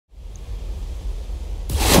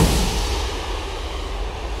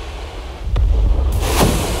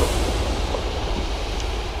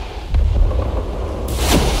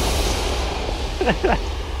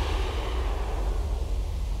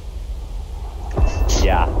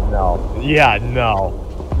Yeah, no. Yeah, no.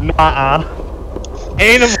 Nuh-uh.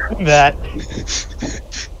 Ain't avoiding that.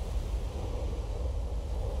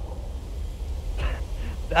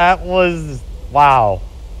 That was... Wow.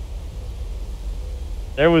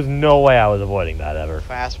 There was no way I was avoiding that ever.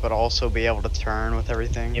 Fast, but also be able to turn with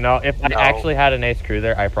everything. You know, if I actually had an ace crew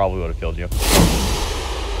there, I probably would have killed you.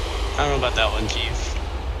 I don't know about that one, Keith.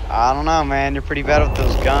 I don't know, man. You're pretty bad with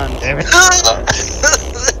those guns. Damn it.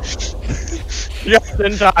 Just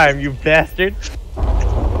in time, you bastard.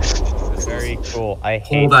 Very cool. I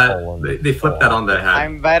hate that. They flipped that on the head.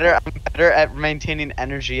 I'm better at maintaining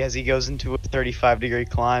energy as he goes into a 35-degree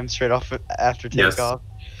climb straight off after takeoff.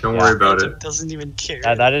 Don't worry about it. Doesn't even care.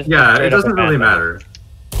 That is it doesn't really matter.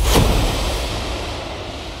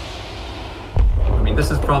 I mean, this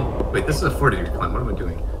is wait, this is a 40-degree climb. What am I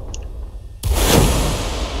doing?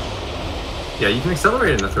 Yeah, you can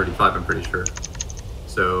accelerate in a 35, I'm pretty sure.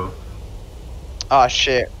 So... Oh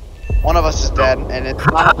shit. One of us is dead, and it's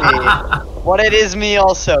not me. But it is me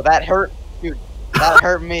also. That hurt, dude. That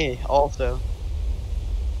hurt me also.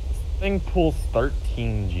 This thing pulls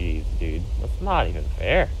 13 Gs, dude. That's not even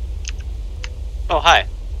fair. Oh, hi.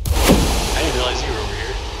 I didn't realize you were over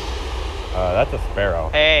here. That's a sparrow.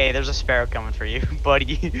 Hey, there's a sparrow coming for you,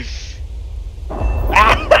 buddy.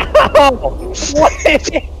 Ow! What?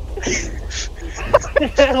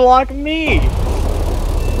 Lock me!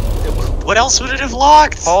 What else would it have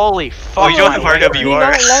locked? Holy fuck. Oh, you don't have RWR. You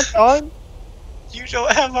not locked on? You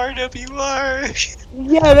don't have RWR.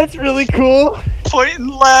 Yeah, that's really cool. Point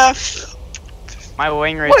and left. My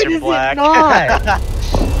wing rates are black. Why does it not?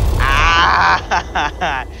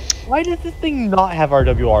 Ah! Why does this thing not have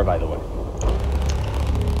RWR, by the way?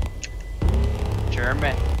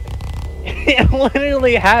 German. It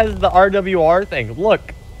literally has the RWR thing.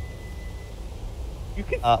 Look. You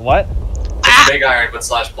can. What? Big iron, but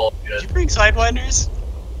slash pull. Did you bring Sidewinders?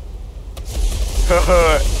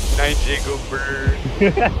 Nice jiggle bird.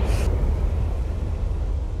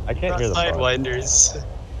 I can't hear the phone. Sidewinders.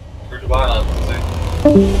 Where's the violence?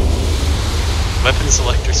 Weapon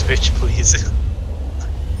selector switch, please.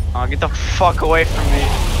 Oh, get the fuck away from me.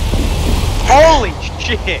 Holy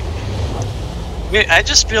shit! Wait, I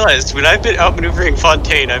just realized when I've been outmaneuvering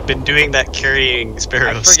Fontaine, I've been doing that carrying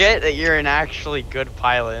sparrows. I forget that you're an actually good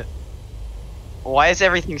pilot. Why is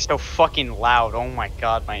everything so fucking loud? Oh my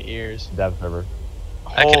god, my ears. Dev server.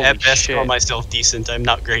 I can at best shit. call myself decent, I'm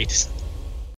not great.